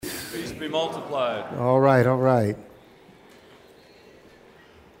be multiplied. All right, all right.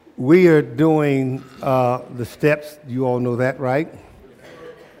 We are doing the steps. You all know that, right?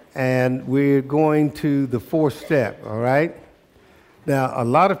 And we're going to the fourth step, all right? Now, a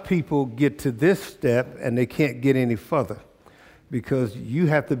lot of people get to this step and they can't get any further because you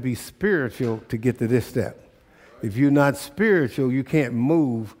have to be spiritual to get to this step. If you're not spiritual, you can't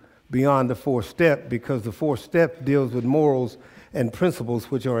move beyond the fourth step because the fourth step deals with morals and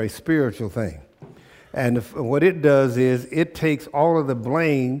principles, which are a spiritual thing. And what it does is it takes all of the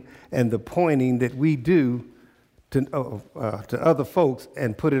blame and the pointing that we do to other folks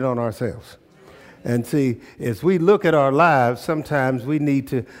and put it on ourselves. And see, as we look at our lives, sometimes we need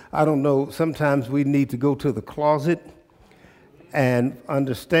to, sometimes we need to go to the closet and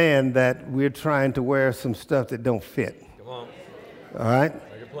understand that we're trying to wear some stuff that don't fit. Come on. All right?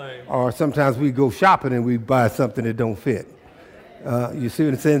 Make it plain. Or sometimes we go shopping and we buy something that don't fit. You see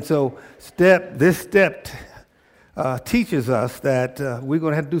what I'm saying? So this step teaches us that we're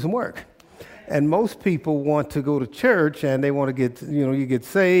going to have to do some work. And most people want to go to church and they want to get, you get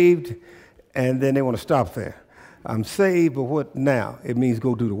saved and then they want to stop there. I'm saved, but what now? It means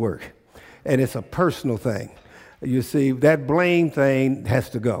go do the work. And it's a personal thing. You see, that blame thing has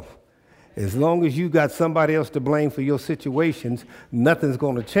to go. As long as you got somebody else to blame for your situations, nothing's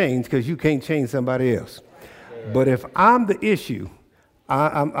going to change because you can't change somebody else. But if I'm the issue,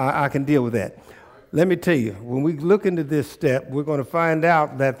 I can deal with that. Let me tell you, when we look into this step, we're going to find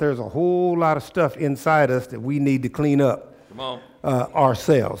out that there's a whole lot of stuff inside us that we need to clean up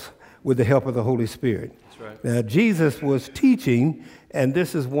ourselves with the help of the Holy Spirit. That's right. Now, Jesus was teaching, and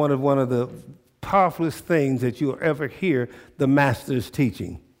this is one of the powerfulest things that you'll ever hear the Master's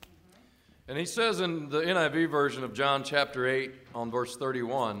teaching. And he says in the NIV version of John chapter 8 on verse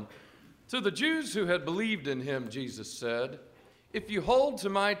 31, "To the Jews who had believed in him, Jesus said, 'If you hold to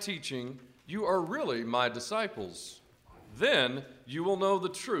my teaching, you are really my disciples. Then you will know the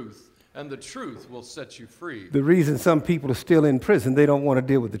truth, and the truth will set you free.'" The reason some people are still in prison, they don't want to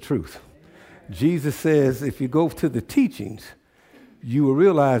deal with the truth. Jesus says if you go to the teachings, you will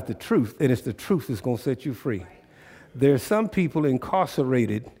realize the truth, and it's the truth that's going to set you free. There are some people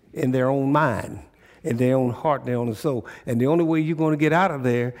incarcerated in their own mind, in their own heart, their own soul, and the only way you're going to get out of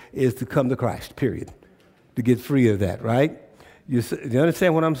there is to come to Christ, period, to get free of that, right? You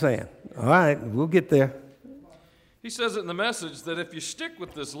understand what I'm saying? All right, we'll get there. He says it in the Message that if you stick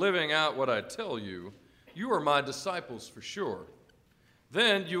with this living out what I tell you, you are my disciples for sure.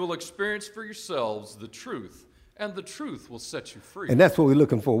 Then you will experience for yourselves the truth, and the truth will set you free. And that's what we're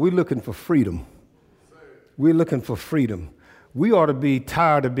looking for. We're looking for freedom. We're looking for freedom. We ought to be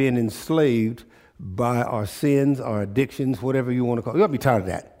tired of being enslaved by our sins, our addictions, whatever you want to call it. You ought to be tired of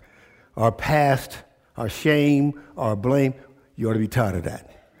that. Our past, our shame, our blame. You ought to be tired of that.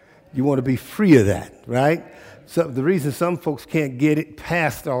 You want to be free of that, right? So the reason some folks can't get it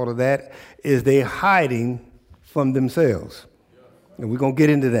past all of that is they're hiding from themselves. And we're going to get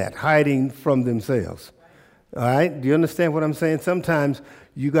into that, hiding from themselves. All right? Do you understand what I'm saying? Sometimes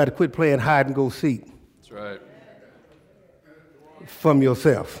you got to quit playing hide and go seek. That's right. From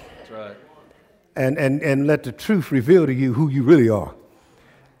yourself. That's right. And let the truth reveal to you who you really are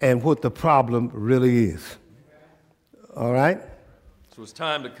and what the problem really is. All right? So it's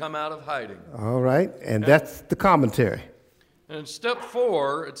time to come out of hiding. All right, and that's the commentary. And in step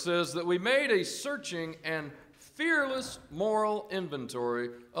 4, it says that we made a searching and fearless moral inventory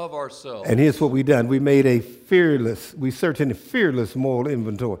of ourselves. And here's what we done. We searched in a fearless moral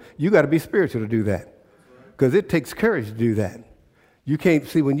inventory. You got to be spiritual to do that because it takes courage to do that. You can't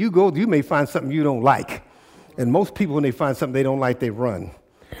see when you go, you may find something you don't like. And most people, when they find something they don't like, they run.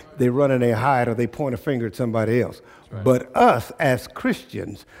 They run and they hide or they point a finger at somebody else. Right. But us as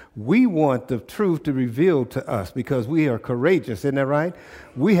Christians, we want the truth to reveal to us because we are courageous, isn't that right?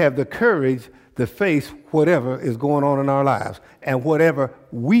 We have the courage to face whatever is going on in our lives and whatever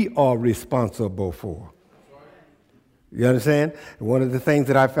we are responsible for. You understand? One of the things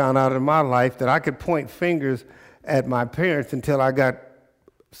that I found out in my life that I could point fingers at my parents until I got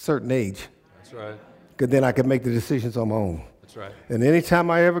a certain age. That's right. Because then I could make the decisions on my own. That's right. And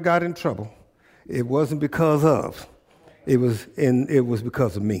anytime I ever got in trouble, it wasn't because of. It was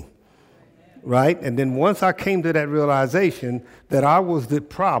because of me. Right? And then once I came to that realization that I was the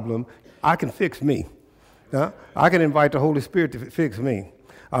problem, I can fix me. I can invite the Holy Spirit to fix me.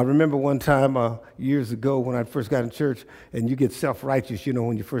 I remember one time years ago when I first got in church, and you get self-righteous,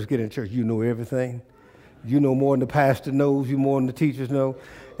 when you first get in church, you know everything. You know more than the pastor knows, you more than the teachers know.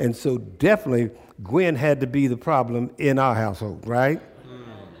 And so definitely Gwen had to be the problem in our household, right?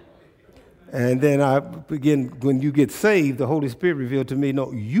 And then I begin, when you get saved, the Holy Spirit revealed to me,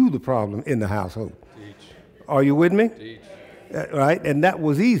 no, you the problem in the household. Teach. Are you with me? Teach. Right? And that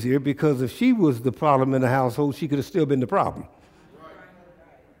was easier because if she was the problem in the household, she could have still been the problem.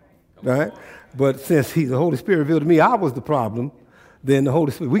 Right? But since the Holy Spirit revealed to me I was the problem, then the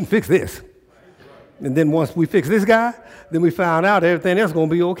Holy Spirit, we can fix this. And then once we fix this guy, then we found out everything else is going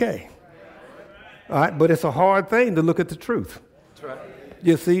to be okay. All right? But it's a hard thing to look at the truth. That's right.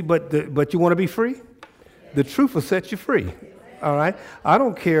 You see, but you want to be free? The truth will set you free. All right? I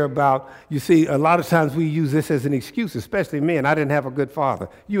don't care about, you see, a lot of times we use this as an excuse, especially men. I didn't have a good father.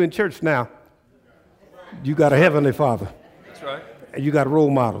 You in church now. You got a heavenly father. That's right. And you got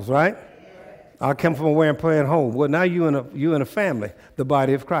role models, right? I come from a way and playing home. Well, now you in a family, the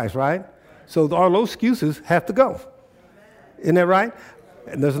body of Christ, right? So all those excuses have to go. Isn't that right?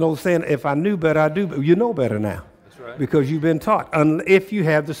 And there's no saying, if I knew better, I'd do better. You know better now. Right. Because you've been taught. If you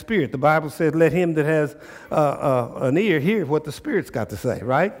have the Spirit, the Bible says, let him that has an ear hear what the Spirit's got to say,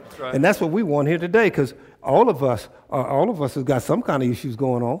 right? That's right. And that's what we want here today, because all of us have got some kind of issues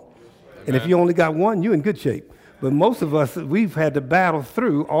going on. Amen. And if you only got one, you're in good shape. But most of us, we've had to battle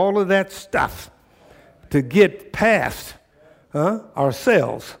through all of that stuff to get past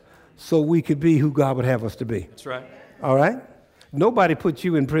ourselves so we could be who God would have us to be. That's right. All right? Nobody put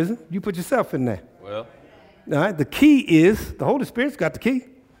you in prison. You put yourself in there. Well. All right, the key is, the Holy Spirit's got the key.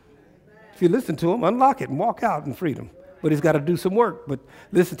 If you listen to him, unlock it and walk out in freedom. But he's got to do some work. But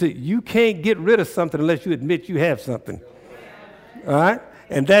listen to you can't get rid of something unless you admit you have something. All right?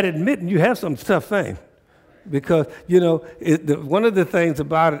 And that admitting you have something's a tough thing. Because, you know, one of the things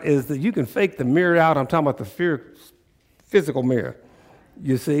about it is that you can fake the mirror out. I'm talking about the physical mirror.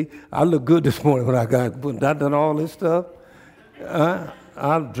 You see, I look good this morning when I done all this stuff.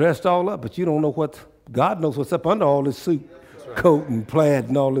 I'm dressed all up, but you don't know God knows what's up under all this suit, right. Coat and plaid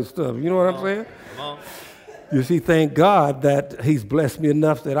and all this stuff. You know what I'm saying? You see, thank God that he's blessed me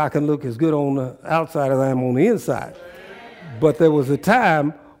enough that I can look as good on the outside as I am on the inside. But there was a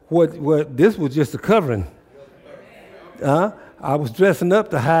time where this was just a covering. I was dressing up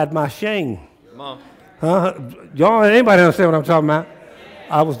to hide my shame. Y'all, anybody understand what I'm talking about?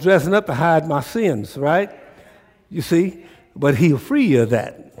 I was dressing up to hide my sins, right? You see? But he'll free you of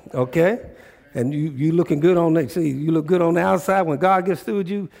that, okay? And you looking good on that. See, you look good on the outside. When God gets through with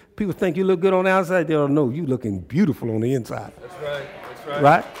you, people think you look good on the outside. They don't know you looking beautiful on the inside. That's right. That's right.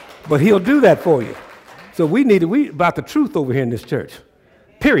 Right? But he'll do that for you. So we about the truth over here in this church.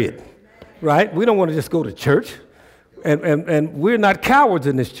 Period. Right? We don't want to just go to church. And we're not cowards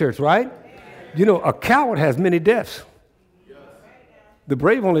in this church, right? You know, a coward has many deaths. The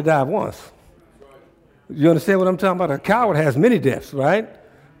brave only die once. You understand what I'm talking about? A coward has many deaths, right?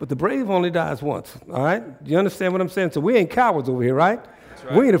 But the brave only dies once, all right? You understand what I'm saying? So we ain't cowards over here, right?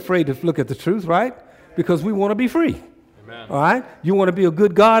 Right. We ain't afraid to look at the truth, right? Because we want to be free. Amen. All right? You want to be a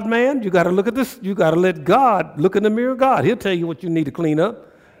good God man? You got to look at this. You got to let God look in the mirror of God. He'll tell you what you need to clean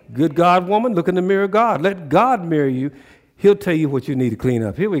up. Good God woman, look in the mirror of God. Let God mirror you. He'll tell you what you need to clean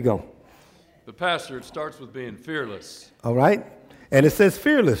up. Here we go. But Pastor, it starts with being fearless. All right? And it says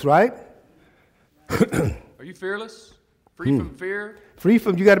fearless, right? Are you fearless? Free from fear?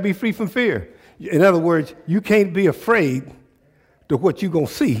 You got to be free from fear. In other words, you can't be afraid to what you're going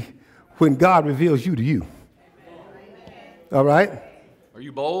to see when God reveals you to you. All right? Are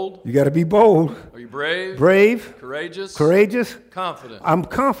you bold? You got to be bold. Are you brave? Brave. Courageous? Courageous. Confident. I'm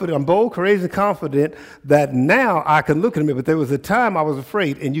confident. I'm bold, courageous, and confident that now I can look at me, but there was a time I was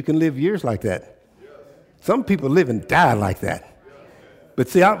afraid, and you can live years like that. Some people live and die like that. But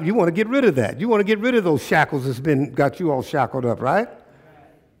see, you want to get rid of that. You want to get rid of those shackles that's got you all shackled up, right?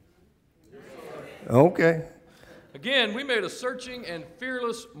 Okay. Again, we made a searching and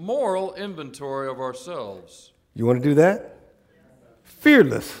fearless moral inventory of ourselves. You want to do that?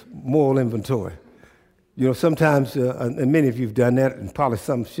 Fearless moral inventory. You know, sometimes, and many of you have done that, and probably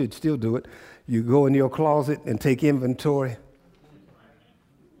some should still do it. You go in your closet and take inventory.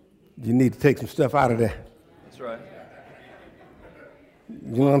 You need to take some stuff out of there. That's right.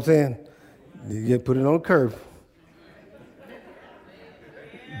 You know what I'm saying? You put it on the curb.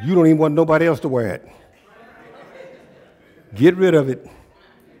 You don't even want nobody else to wear it. Get rid of it.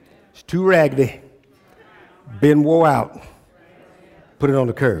 It's too raggedy. Been wore out. Put it on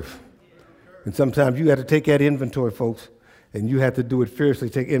the curb. And sometimes you have to take that inventory, folks, and you have to do it fiercely.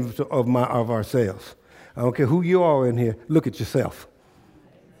 Take inventory of ourselves. I don't care who you are in here. Look at yourself.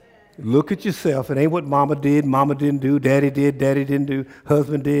 Look at yourself. It ain't what mama didn't do, daddy didn't do,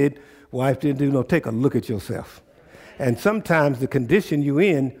 husband did, wife didn't do. No, take a look at yourself. And sometimes the condition you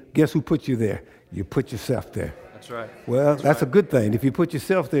in, guess who put you there? You put yourself there. That's right. Well, that's a good thing. If you put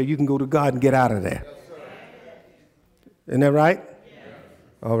yourself there, you can go to God and get out of there. Isn't that right?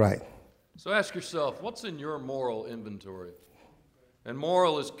 All right. So ask yourself, what's in your moral inventory? And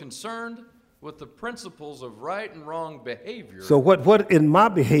moral is concerned with the principles of right and wrong behavior. So what in my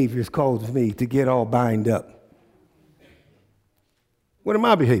behaviors causes me to get all bind up? What in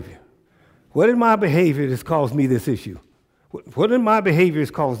my behavior? What in my behavior has caused me this issue? What in my behavior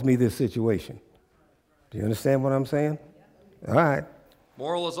has caused me this situation? Do you understand what I'm saying? All right.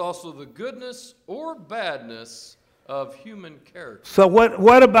 Moral is also the goodness or badness of human character. So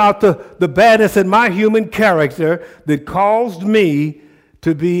what about the badness in my human character that caused me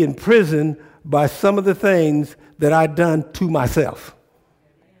to be in prison by some of the things that I've done to myself?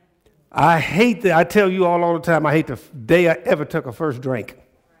 I tell you all the time, I hate the day I ever took a first drink.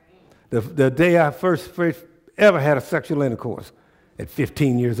 The day I first ever had a sexual intercourse at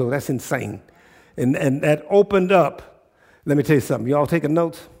 15 years old. That's insane. And that opened up, let me tell you something. Y'all taking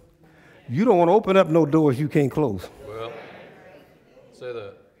notes? You don't want to open up no doors you can't close. Well, say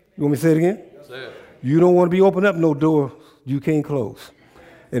that. You want me to say it again? Say it. You don't want to be opening up no door you can't close.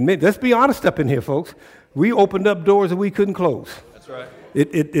 And let's be honest up in here, folks. We opened up doors that we couldn't close. That's right.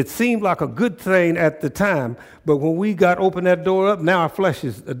 It seemed like a good thing at the time, but when we got opened that door up, now our flesh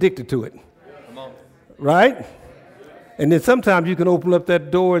is addicted to it. Come on. Right? And then sometimes you can open up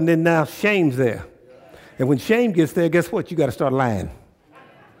that door and then now shame's there. And when shame gets there, guess what? You got to start lying.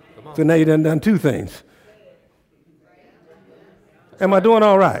 So now you done two things. Am I doing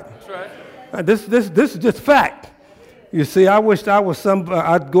all right? That's right. This is just fact. You see, I wished I was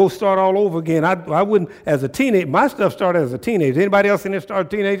I'd go start all over again. I wouldn't, as a teenager, my stuff started as a teenager. Anybody else in there start a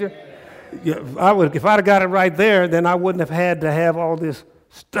teenager? Yeah, if I'd have got it right there, then I wouldn't have had to have all this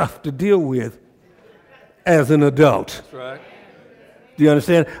stuff to deal with as an adult. That's right. Do you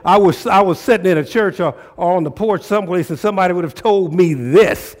understand? I was sitting in a church or on the porch someplace, and somebody would have told me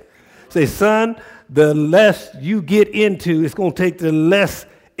this. Say, son, the less you get into, it's going to take the less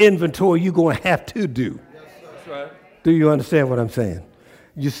inventory you're going to have to do. That's right. Do you understand what I'm saying?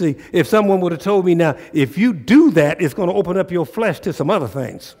 You see, if someone would have told me now, if you do that, it's going to open up your flesh to some other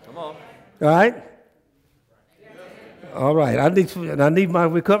things. Come on. All right? All right. I need my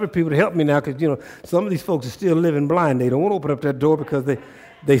recovery people to help me now because, some of these folks are still living blind. They don't want to open up that door because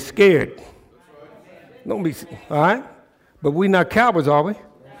they scared. Don't be, all right? But we're not cowards, are we?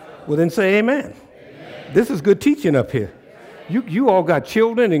 Well, then say amen. This is good teaching up here. You all got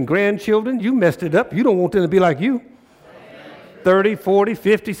children and grandchildren. You messed it up. You don't want them to be like you. 30, 40,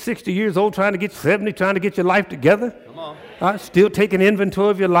 50, 60 years old, trying to get 70, trying to get your life together. Come on. Still taking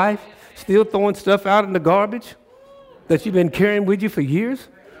inventory of your life. Still throwing stuff out in the garbage that you've been carrying with you for years.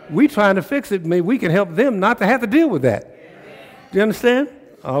 We trying to fix it. Maybe we can help them not to have to deal with that. Do you understand?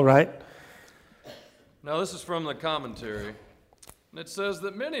 All right. Now, this is from the commentary. And it says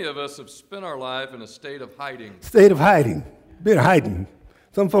that many of us have spent our life in a state of hiding. State of hiding. Been hiding.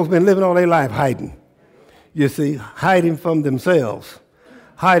 Some folks been living all their life hiding. You see, hiding from themselves,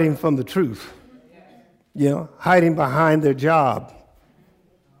 hiding from the truth, hiding behind their job,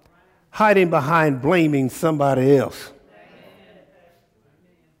 hiding behind blaming somebody else.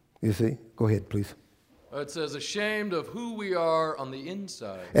 You see? Go ahead, please. It says, ashamed of who we are on the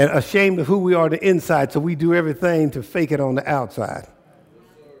inside. And ashamed of who we are on the inside, so we do everything to fake it on the outside.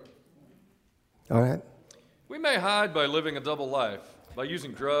 All right? We may hide by living a double life, by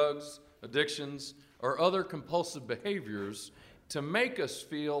using drugs, addictions, or other compulsive behaviors to make us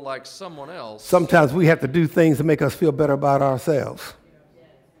feel like someone else. Sometimes we have to do things to make us feel better about ourselves.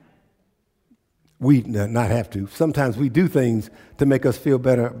 We not have to. Sometimes we do things to make us feel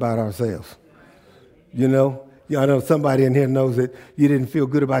better about ourselves. I know somebody in here knows that you didn't feel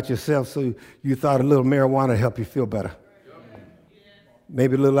good about yourself, so you thought a little marijuana helped you feel better.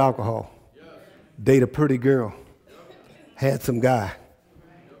 Maybe a little alcohol. Date a pretty girl. Handsome guy.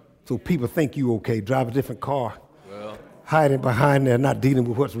 So people think you okay. Drive a different car. Well, hiding behind there, not dealing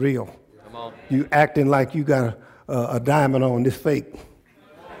with what's real. Come on. You acting like you got a diamond on this fake.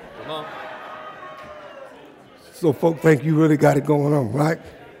 Come on. So folk think you really got it going on, right?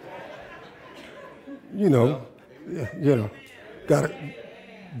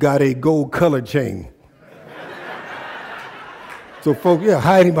 Got a gold colored chain. So folk,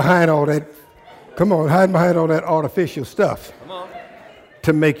 hiding behind all that. Come on, hiding behind all that artificial stuff. Come on.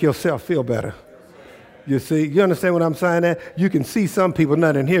 To make yourself feel better. You see, you understand what I'm saying there? You can see some people,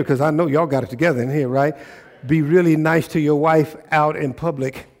 not in here, because I know y'all got it together in here, right? Be really nice to your wife out in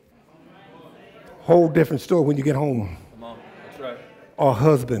public. Whole different story when you get home. Come on. That's right. Or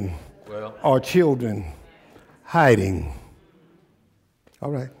husband. Well. Or children. Hiding. All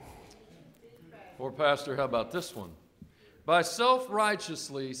right. Or, Pastor, how about this one? By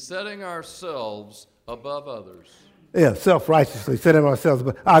self-righteously setting ourselves above others. Yeah, self-righteously setting ourselves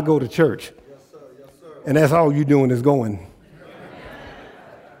above. I go to church. Yes, sir. Yes, sir. And that's all you're doing is going.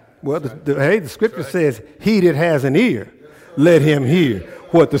 Well, the scripture says, he that has an ear, let him hear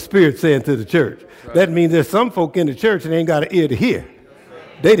what the Spirit's saying to the church. That means there's some folk in the church that ain't got an ear to hear.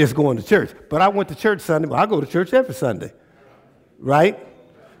 They just going to church. But I went to church Sunday. Well, I go to church every Sunday, right?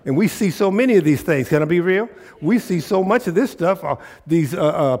 And we see so many of these things. Can I be real? We see so much of this stuff. These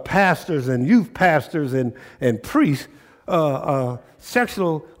pastors and youth pastors and priests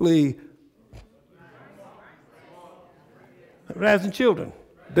sexually harassing children.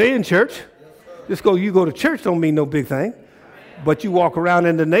 They in church. You go to church don't mean no big thing. But you walk around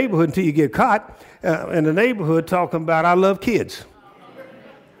in the neighborhood until you get caught in the neighborhood talking about, I love kids.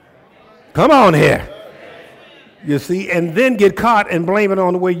 Come on here. You see, and then get caught and blame it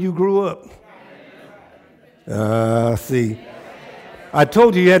on the way you grew up. See, I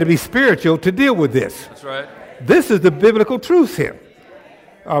told you had to be spiritual to deal with this. That's right. This is the biblical truth here.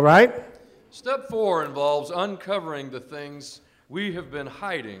 All right? Step 4 involves uncovering the things we have been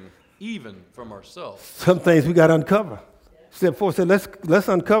hiding, even from ourselves. Some things we got to uncover. Step 4 said, let's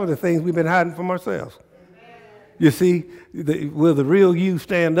uncover the things we've been hiding from ourselves. You see, will the real you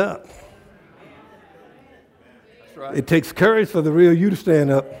stand up? That's right. It takes courage for the real you to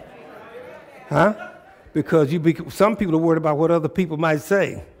stand up. Huh? Because some people are worried about what other people might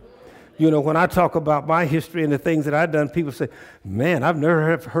say. You know, when I talk about my history and the things that I've done, people say, man, I've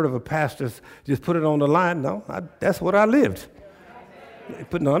never heard of a pastor just put it on the line. No, that's what I lived.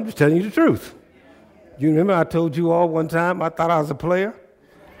 But no, I'm just telling you the truth. You remember I told you all one time I thought I was a player?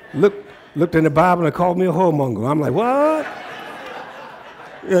 Looked in the Bible and called me a whoremonger. I'm like, what?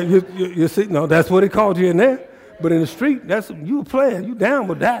 Yeah, you see, no, that's what he called you in there. But in the street, you a player. You down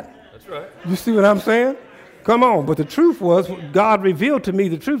with that. That's right. You see what I'm saying? Come on. But the truth was, God revealed to me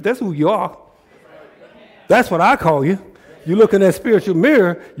the truth. That's who you are. That's what I call you. You look in that spiritual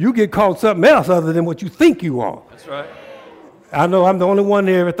mirror, you get called something else other than what you think you are. That's right. I know I'm the only one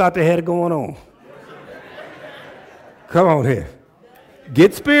there ever thought they had it going on. Come on here.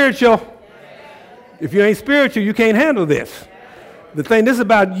 Get spiritual. If you ain't spiritual, you can't handle this. This is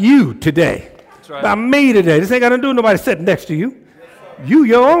about you today. That's right. About me today. This ain't got to do with nobody sitting next to you. You,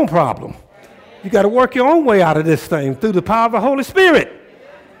 your own problem. You got to work your own way out of this thing through the power of the Holy Spirit.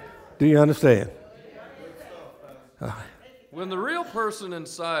 Do you understand? When the real person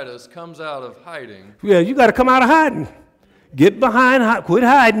inside us comes out of hiding. Yeah, you got to come out of hiding. Get behind, quit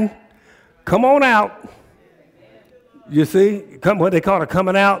hiding. Come on out. You see, what they call it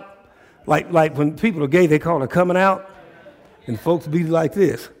coming out. Like when people are gay, they call it coming out. And folks be like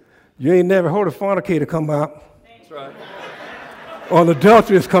this. You ain't never heard a fornicator come out. That's right. Or an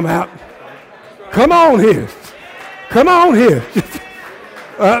adulteress come out. Come on here. Come on here.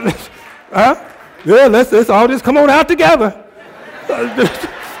 Yeah, let's all just come on out together.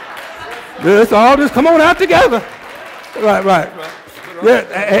 Let's all just come on out together. Right.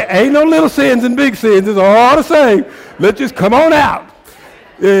 Yeah, ain't no little sins and big sins. It's all the same. Let's just come on out.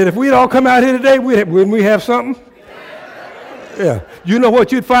 And if we'd all come out here today, wouldn't we have something? Yeah. You know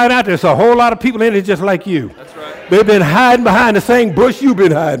what you'd find out? There's a whole lot of people in it just like you. That's right. They've been hiding behind the same bush you've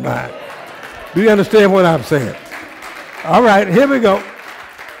been hiding behind. Do you understand what I'm saying? All right, here we go.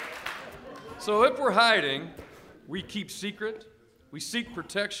 So if we're hiding, we keep secret, we seek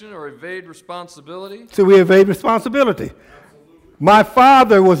protection or evade responsibility. So we evade responsibility. My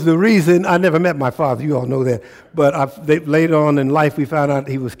father was the reason. I never met my father. You all know that. But later on in life, we found out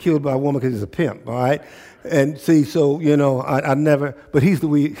he was killed by a woman because he's a pimp, all right? And see, so, you know, I never, but he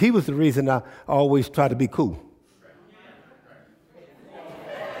was the reason I always tried to be cool.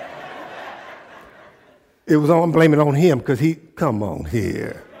 I'm blaming it on him because come on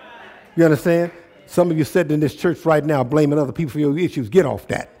here. You understand? Some of you sitting in this church right now blaming other people for your issues. Get off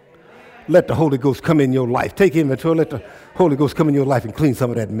that. Let the Holy Ghost come in your life. Take inventory. Let the Holy Ghost come in your life and clean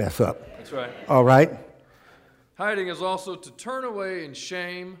some of that mess up. That's right. All right? Hiding is also to turn away in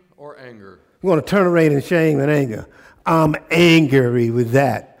shame or anger. We want to turn away in shame and anger. I'm angry with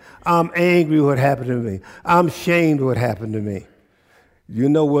that. I'm angry with what happened to me. I'm ashamed of what happened to me. You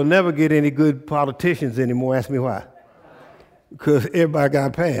know, we'll never get any good politicians anymore. Ask me why. Because everybody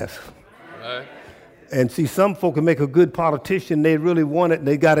got passed. Right. And see, some folk can make a good politician. They really want it, and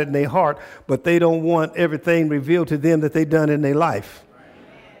they got it in their heart, but they don't want everything revealed to them that they've done in their life.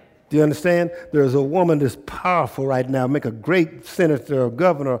 Do you understand? There's a woman that's powerful right now, make a great senator or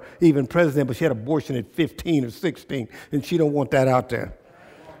governor, even president, but she had abortion at 15 or 16, and she don't want that out there.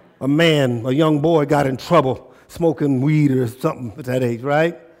 A young boy got in trouble smoking weed or something at that age,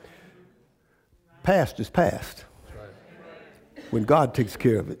 right? Past is past. That's right. When God takes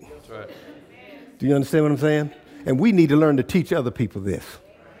care of it. That's right. Do you understand what I'm saying? And we need to learn to teach other people this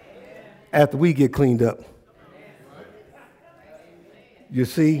after we get cleaned up. You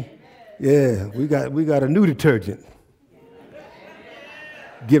see? Yeah, we got a new detergent.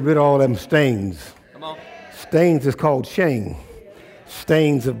 Get rid of all them stains. Come on. Stains is called shame.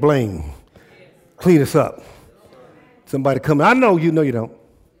 Stains of blame. Clean us up. Somebody come. I know you don't.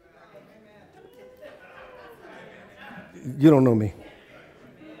 You don't know me.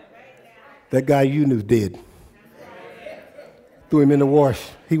 That guy you knew's dead. Threw him in the wash.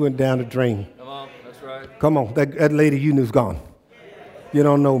 He went down the drain. Come on. That's right. Come on. That lady you knew's gone. You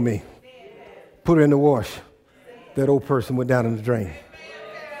don't know me. Put her in the wash. That old person went down in the drain.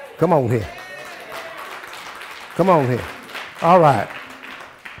 Come on here. Come on here. All right.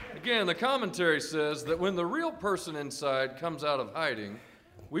 Again, the commentary says that when the real person inside comes out of hiding,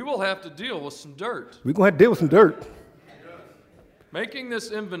 we will have to deal with some dirt. We're going to have to deal with some dirt. Making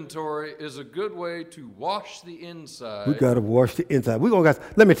this inventory is a good way to wash the inside. We got to wash the inside.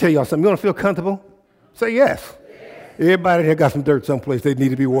 Let me tell y'all something. You want to feel comfortable? Say yes. Everybody here got some dirt someplace they need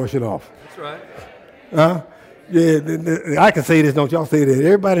to be washing off. That's right. Huh? Yeah, I can say this, don't y'all say that.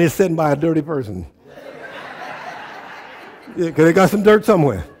 Everybody is sitting by a dirty person. Yeah, because they got some dirt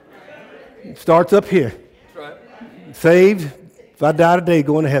somewhere. It starts up here. That's right. Saved, if I die today,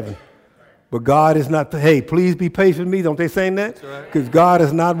 going to heaven. But God is not, hey, please be patient with me. Don't they saying that? That's right. Because God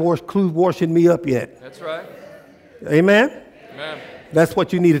is not washing me up yet. That's right. Amen? Amen. That's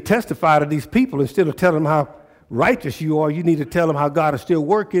what you need to testify to these people. Instead of telling them how righteous you are, you need to tell them how God is still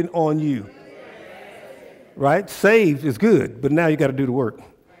working on you. Right? Saved is good, but now you got to do the work.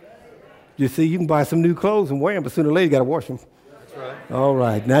 You see, you can buy some new clothes and wear them, but sooner or later you got to wash them. That's right. All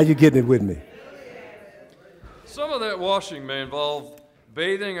right, now you're getting it with me. Some of that washing may involve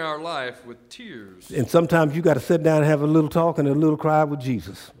bathing our life with tears. And sometimes you got to sit down and have a little talk and a little cry with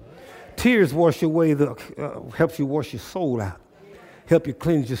Jesus. Tears wash away helps you wash your soul out, help you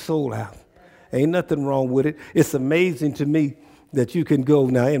cleanse your soul out. Ain't nothing wrong with it. It's amazing to me that you can go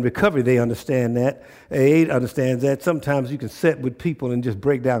now in recovery. They understand that. AA understands that. Sometimes you can sit with people and just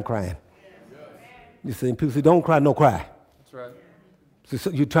break down crying. You see, people say, "Don't cry, no cry." That's right. So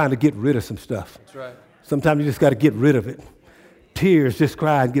you're trying to get rid of some stuff. That's right. Sometimes you just got to get rid of it. Tears, just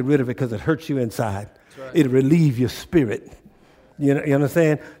cry and get rid of it because it hurts you inside. Right. It'll relieve your spirit. You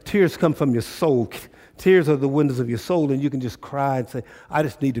understand? Tears come from your soul. Tears are the windows of your soul, and you can just cry and say, "I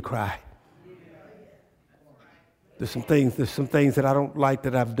just need to cry." There's some things that I don't like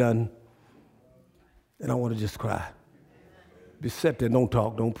that I've done, and I want to just cry. Be sit there, don't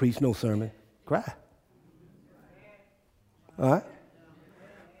talk, don't preach, no sermon. Cry. All right?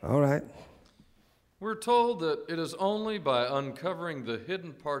 All right. We're told that it is only by uncovering the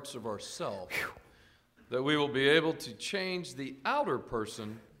hidden parts of ourselves that we will be able to change the outer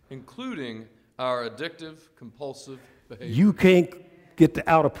person, including our addictive, compulsive behavior. You can't get the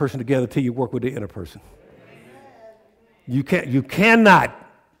outer person together till you work with the inner person. You cannot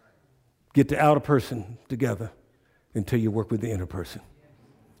get the outer person together until you work with the inner person.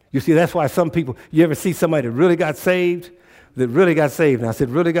 You see, that's why some people, you ever see somebody that really got saved? And I said,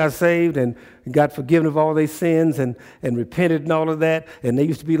 really got saved and got forgiven of all their sins and repented and all of that. And they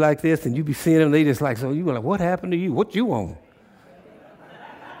used to be like this, and you be seeing them, they just like, so you were like, what happened to you? What you on?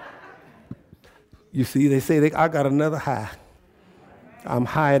 You see, they say, I got another high. I'm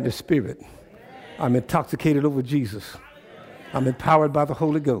high in the spirit. I'm intoxicated over Jesus. I'm empowered by the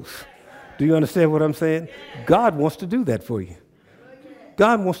Holy Ghost. Do you understand what I'm saying? God wants to do that for you.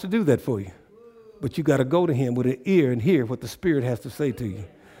 God wants to do that for you. But you got to go to him with an ear and hear what the Spirit has to say to you.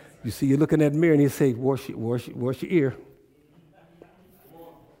 You see, you look in that mirror and you say, wash your ear.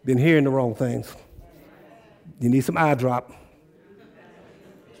 Been hearing the wrong things. You need some eye drop.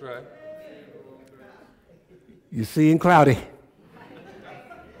 That's right. You seeing cloudy.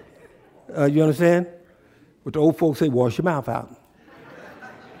 You understand? What the old folks say, wash your mouth out.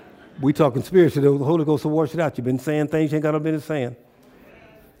 We talking spiritually, the Holy Ghost will wash it out. You've been saying things you ain't got no business saying.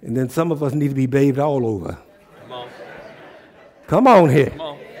 And then some of us need to be bathed all over. Come on. Come on here. Come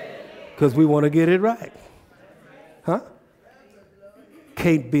on. Because we want to get it right. Huh?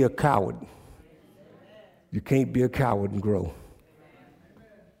 Can't be a coward. You can't be a coward and grow.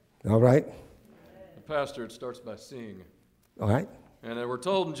 All right? The pastor, it starts by seeing. All right? And we're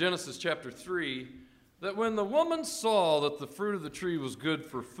told in Genesis chapter 3 that when the woman saw that the fruit of the tree was good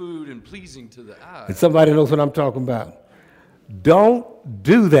for food and pleasing to the eye. And somebody knows what I'm talking about. Don't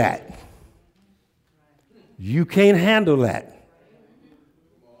do that. You can't handle that.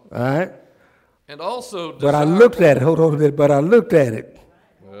 All right? And also But I looked at it. Hold on a minute. But I looked at it.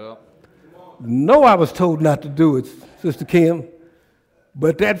 Well. No, I was told not to do it, Sister Kim,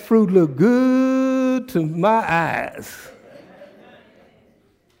 but that fruit looked good to my eyes.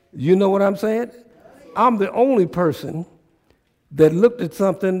 You know what I'm saying? I'm the only person that looked at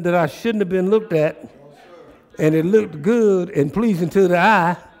something that I shouldn't have been looked at, and it looked good and pleasing to the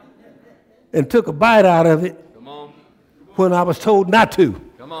eye, and took a bite out of it when I was told not to.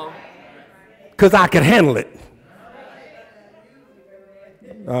 Come on. Because I could handle it.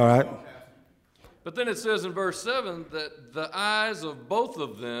 All right. But then it says in verse 7 that the eyes of both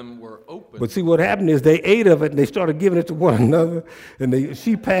of them were open. But see, what happened is they ate of it and they started giving it to one another, and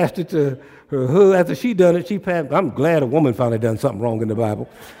she passed it to her husband. After she done it, she passed. I'm glad a woman finally done something wrong in the Bible.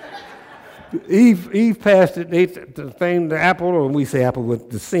 Eve passed it, ate the apple, or we say apple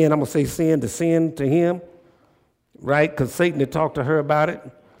with the sin. I'm going to say sin, the sin to him, right? Because Satan had talked to her about it.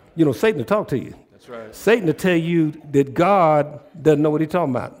 You know, Satan will talk to you. That's right. Satan will tell you that God doesn't know what he's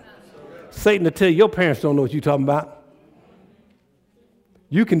talking about. Satan will tell you your parents don't know what you're talking about.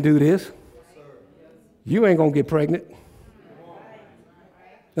 You can do this. You ain't going to get pregnant.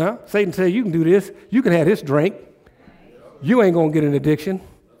 Huh? Satan tell you can do this. You can have this drink. You ain't going to get an addiction.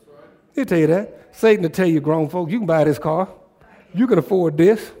 He'll tell you that. Satan will tell you, grown folks, you can buy this car. You can afford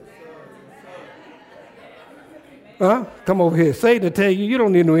this. Huh? Come over here. Satan will tell you, you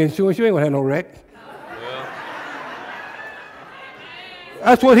don't need no insurance. You ain't going to have no wreck.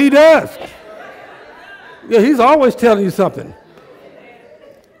 That's what he does. Yeah, he's always telling you something.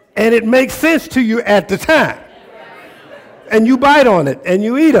 And it makes sense to you at the time. And you bite on it and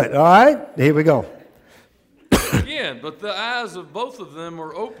you eat it, all right? Here we go. Again, but the eyes of both of them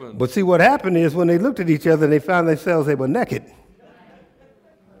were open. But see, what happened is when they looked at each other, they found themselves they were naked.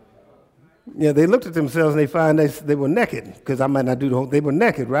 Yeah, they looked at themselves and they found they were naked, because I might not do the whole, they were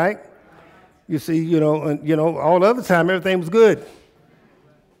naked, right? You see, all the other time, everything was good.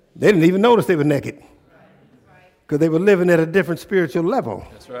 They didn't even notice they were naked, because they were living at a different spiritual level.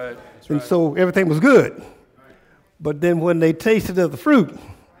 That's right. And so everything was good. But then when they tasted of the fruit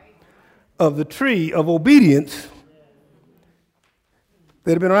of the tree of obedience,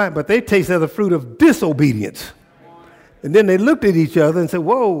 they'd have been all right, but they tasted of the fruit of disobedience. And then they looked at each other and said,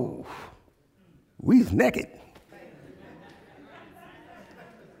 whoa, we's naked.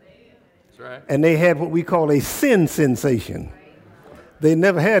 That's right. And they had what we call a sin sensation. They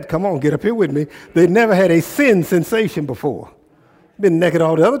never had, come on, get up here with me. They never had a sin sensation before. Been naked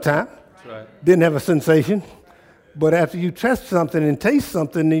all the other time. That's right. Didn't have a sensation. But after you test something and taste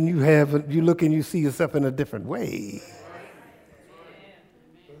something, then you look and you see yourself in a different way.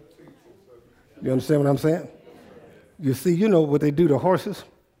 You understand what I'm saying? You see, you know what they do to horses?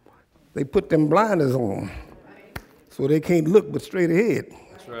 They put them blinders on so they can't look but straight ahead.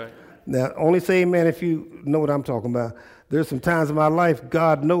 That's right. Now, only say amen if you know what I'm talking about. There's some times in my life,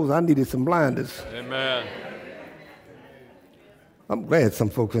 God knows I needed some blinders. Amen. I'm glad some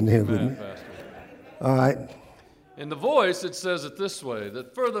folks in here with me. Pastor. All right. In the Voice, it says it this way,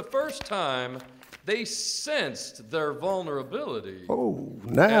 that for the first time, they sensed their vulnerability. Oh,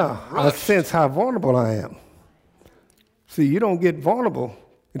 now I sense how vulnerable I am. See, you don't get vulnerable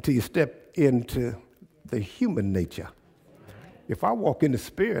until you step into the human nature. If I walk in the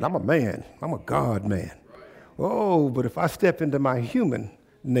spirit, I'm a man. I'm a God man. Oh, but if I step into my human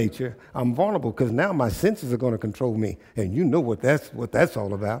nature, I'm vulnerable, because now my senses are going to control me. And you know what that's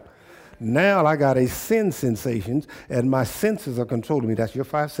all about. Now I got a sin sensations, and my senses are controlling me. That's your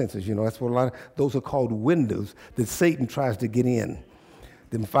five senses. You know, that's what those are called windows that Satan tries to get in.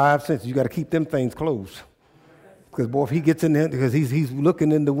 Them five senses, you got to keep them things closed. Because, boy, if he gets in there, because he's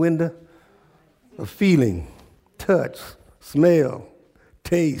looking in the window of feeling, touch, smell,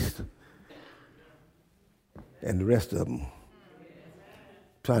 taste, and the rest of them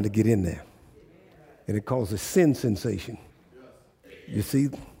trying to get in there. And it causes sin sensation. You see,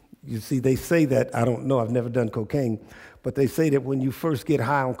 they say that, I don't know, I've never done cocaine, but they say that when you first get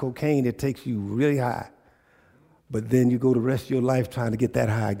high on cocaine, it takes you really high. But then you go the rest of your life trying to get that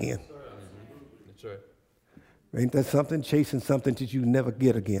high again. That's right. Ain't that something? Chasing something that you never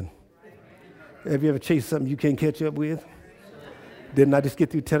get again. Have you ever chased something you can't catch up with? Didn't I just get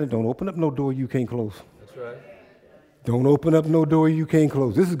through telling, don't open up no door you can't close. That's right. Don't open up no door you can't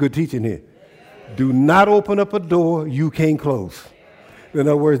close. This is good teaching here. Do not open up a door you can't close. In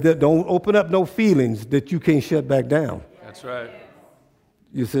other words, don't open up no feelings that you can't shut back down. That's right.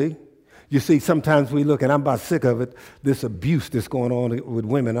 You see? You see, sometimes we look, and I'm about sick of it, this abuse that's going on with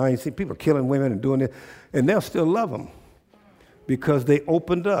women. I ain't seen people killing women and doing it, and they'll still love them because they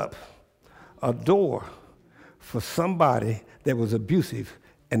opened up a door for somebody that was abusive,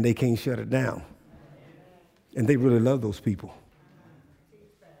 and they can't shut it down. And they really love those people.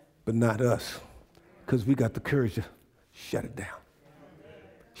 but not us, because we got the courage to shut it down.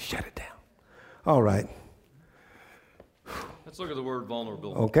 Shut it down. All right. Let's look at the word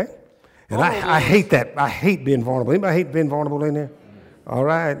vulnerable. Okay. And I hate that. I hate being vulnerable. Anybody hate being vulnerable in there? All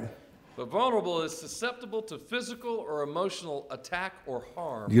right. But vulnerable is susceptible to physical or emotional attack or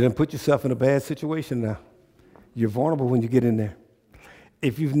harm. You done put yourself in a bad situation now. You're vulnerable when you get in there.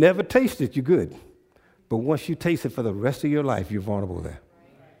 If you've never tasted it, you're good. But once you taste it for the rest of your life, you're vulnerable there.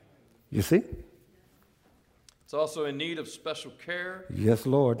 You see? It's also in need of special care, Yes,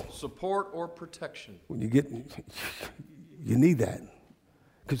 Lord. support, or protection. When you get, you need that.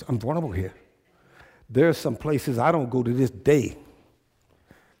 Because I'm vulnerable here. There are some places I don't go to this day.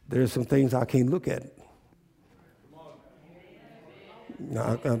 There are some things I can't look at.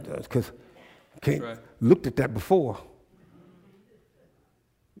 Because I can't looked at that before.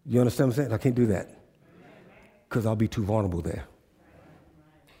 You understand what I'm saying? I can't do that. Because I'll be too vulnerable there.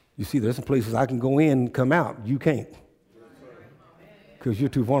 You see, there's some places I can go in and come out. You can't. Because you're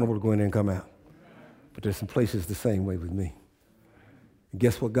too vulnerable to go in there and come out. But there's some places the same way with me. And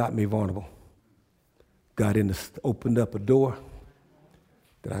guess what got me vulnerable? Opened up a door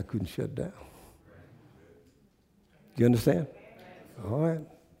that I couldn't shut down. Do you understand? All right.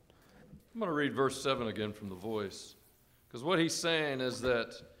 I'm going to read verse 7 again from the Voice. Because what he's saying is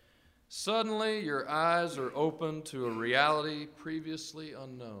that suddenly your eyes are open to a reality previously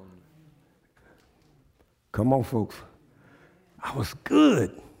unknown. Come on, folks. I was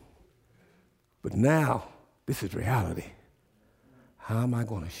good. But now, this is reality. How am I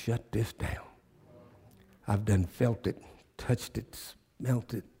going to shut this down? I've done felt it, touched it,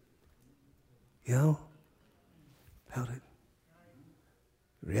 smelt it. You know? Felt it.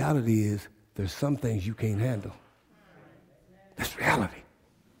 Reality is there's some things you can't handle. That's reality.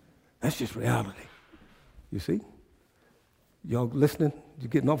 That's just reality. You see? Y'all listening? You're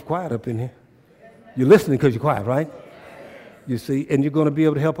getting off quiet up in here. You're listening because you're quiet, right? You see? And you're going to be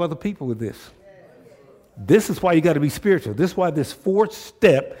able to help other people with this. This is why you got to be spiritual. This is why this fourth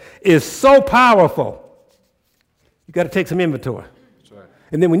step is so powerful. You got to take some inventory. That's right.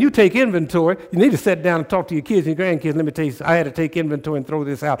 And then when you take inventory, you need to sit down and talk to your kids and your grandkids. Let me tell you, I had to take inventory and throw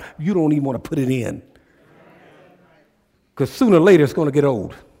this out. You don't even want to put it in. Because sooner or later it's going to get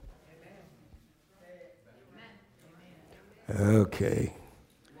old. Okay.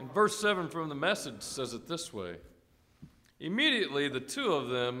 And verse 7 from the Message says it this way. Immediately the two of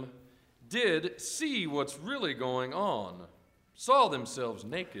them did see what's really going on, saw themselves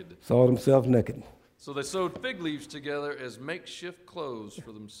naked. Saw themselves naked. So they sewed fig leaves together as makeshift clothes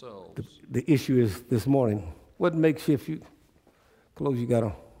for themselves. The issue is this morning, what makeshift clothes you got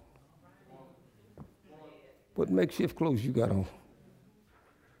on? What makeshift clothes you got on?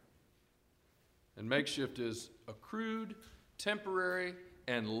 And makeshift is a crude, temporary,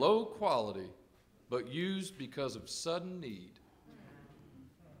 and low quality, but used because of sudden need.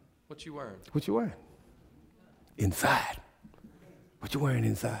 What you wearing? What you wearing? Inside. What you wearing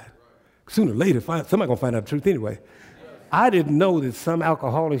inside? Sooner or later, somebody's going to find out the truth anyway. I didn't know that some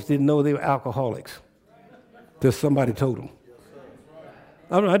alcoholics didn't know they were alcoholics till somebody told them.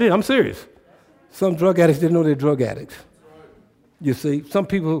 I did. I'm serious. Some drug addicts didn't know they're drug addicts. You see, some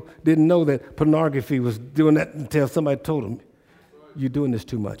people didn't know that pornography was doing that until somebody told them, you're doing this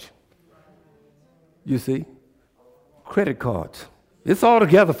too much. You see, credit cards. It's all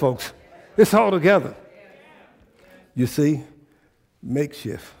together, folks. It's all together. You see,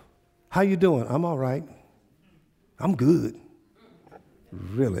 makeshift. How you doing? I'm all right. I'm good.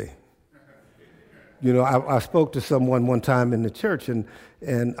 Really. You know, I spoke to someone one time in the church, and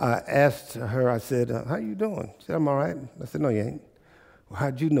I asked her, I said, how you doing? She said, I'm all right. I said, no, you ain't. Well,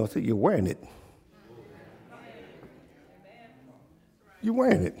 how'd you know? I said, you're wearing it. You're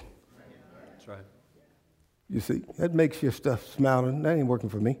wearing it. That's right. You see, that makes your stuff smiling. That ain't working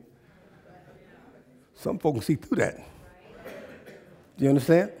for me. Some folks can see through that. Do you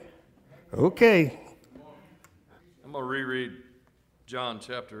understand? Okay. I'm going to reread John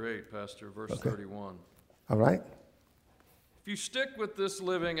chapter 8, Pastor, verse 31. All right. If you stick with this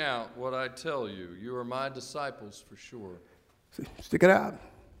living out what I tell you, you are my disciples for sure. See, stick it out.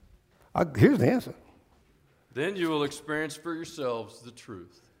 Here's the answer. Then you will experience for yourselves the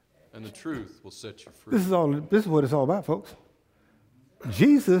truth, and the truth will set you free. This is what it's all about, folks.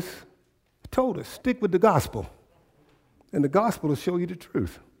 Jesus told us, stick with the gospel. And the gospel will show you the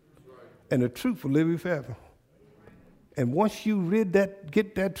truth. And the truth will live you forever. And once you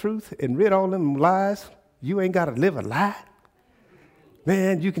get that truth and rid all them lies, you ain't got to live a lie.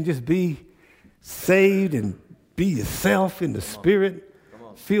 Man, you can just be saved and be yourself in the spirit.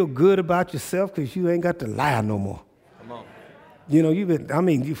 Feel good about yourself because you ain't got to lie no more. Come on. You know,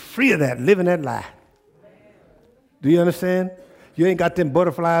 you're free of that, living that lie. Do you understand? You ain't got them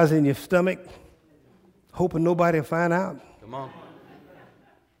butterflies in your stomach, hoping nobody will find out. Come on.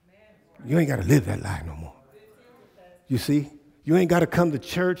 You ain't got to live that lie no more. You see? You ain't got to come to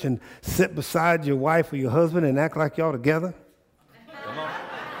church and sit beside your wife or your husband and act like y'all together. Come on.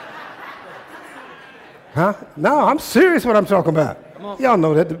 Huh? No, I'm serious what I'm talking about. Come on. Y'all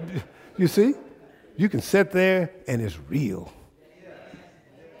know that. You see? You can sit there and it's real.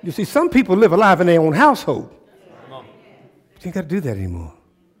 You see, some people live a life in their own household. Come on. But you ain't got to do that anymore.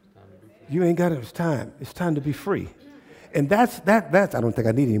 You ain't got to, it's time. It's time to be free. And that's I don't think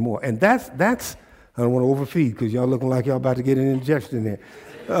I need any more. And that's I don't want to overfeed because y'all looking like y'all about to get an injection in there.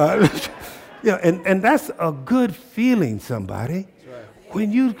 Yeah, and that's a good feeling, somebody. Right.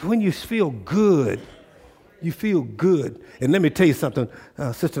 When you feel good, you feel good. And let me tell you something,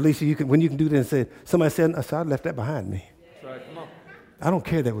 Sister Lisa, when you can do that and say, somebody said, I left that behind me. That's right. Come on. I don't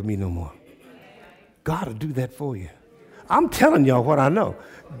carry that with me no more. God will do that for you. I'm telling y'all what I know.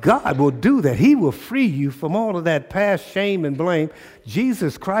 God will do that. He will free you from all of that past shame and blame.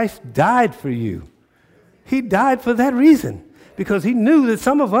 Jesus Christ died for you. He died for that reason, because he knew that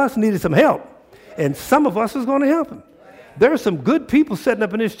some of us needed some help, and some of us was going to help him. There are some good people sitting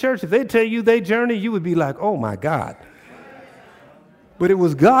up in this church. If they tell you their journey, you would be like, oh, my God. But it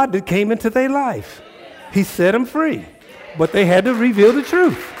was God that came into their life. He set them free, but they had to reveal the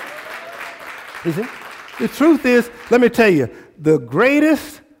truth. You see? The truth is, let me tell you, the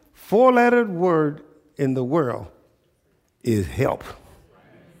greatest four-lettered word in the world is help.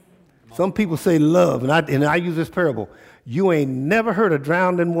 Some people say love, and I use this parable. You ain't never heard a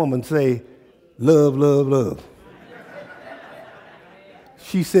drowning woman say, love, love, love.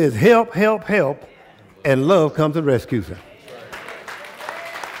 She says, help, help, help, and love comes and rescues her.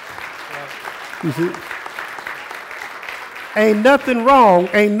 You see? Ain't nothing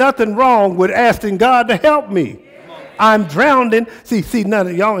wrong with asking God to help me. I'm drowning. See, none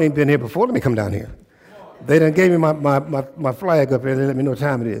of y'all ain't been here before. Let me come down here. They done gave me my flag up here. They let me know what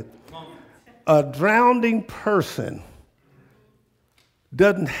time it is. A drowning person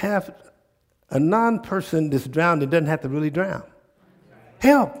a non-person that's drowning doesn't have to really drown.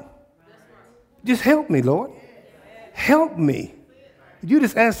 Help. Just help me, Lord. Help me. You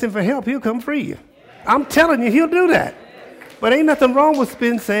just ask him for help, he'll come free you. I'm telling you, he'll do that. But ain't nothing wrong with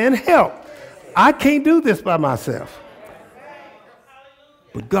saying help. I can't do this by myself.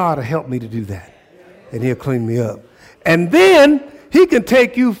 But God will help me to do that. And he'll clean me up. And then he can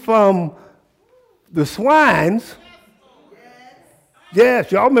take you from the swines.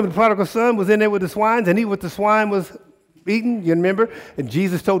 Yes, y'all remember the prodigal son was in there with the swines, and the swine was eating, you remember? And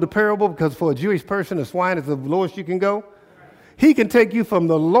Jesus told the parable, because for a Jewish person, a swine is the lowest you can go. He can take you from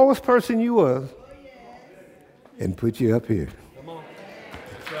the lowest person you was and put you up here. Come on.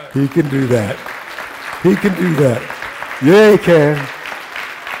 He can do that. He can do that. Yeah, he can.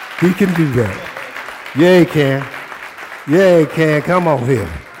 He can do that. Yeah, he can. Yeah, he can. Come on here.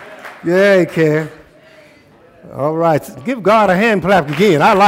 Yeah, he can. All right. Give God a hand clap again. I like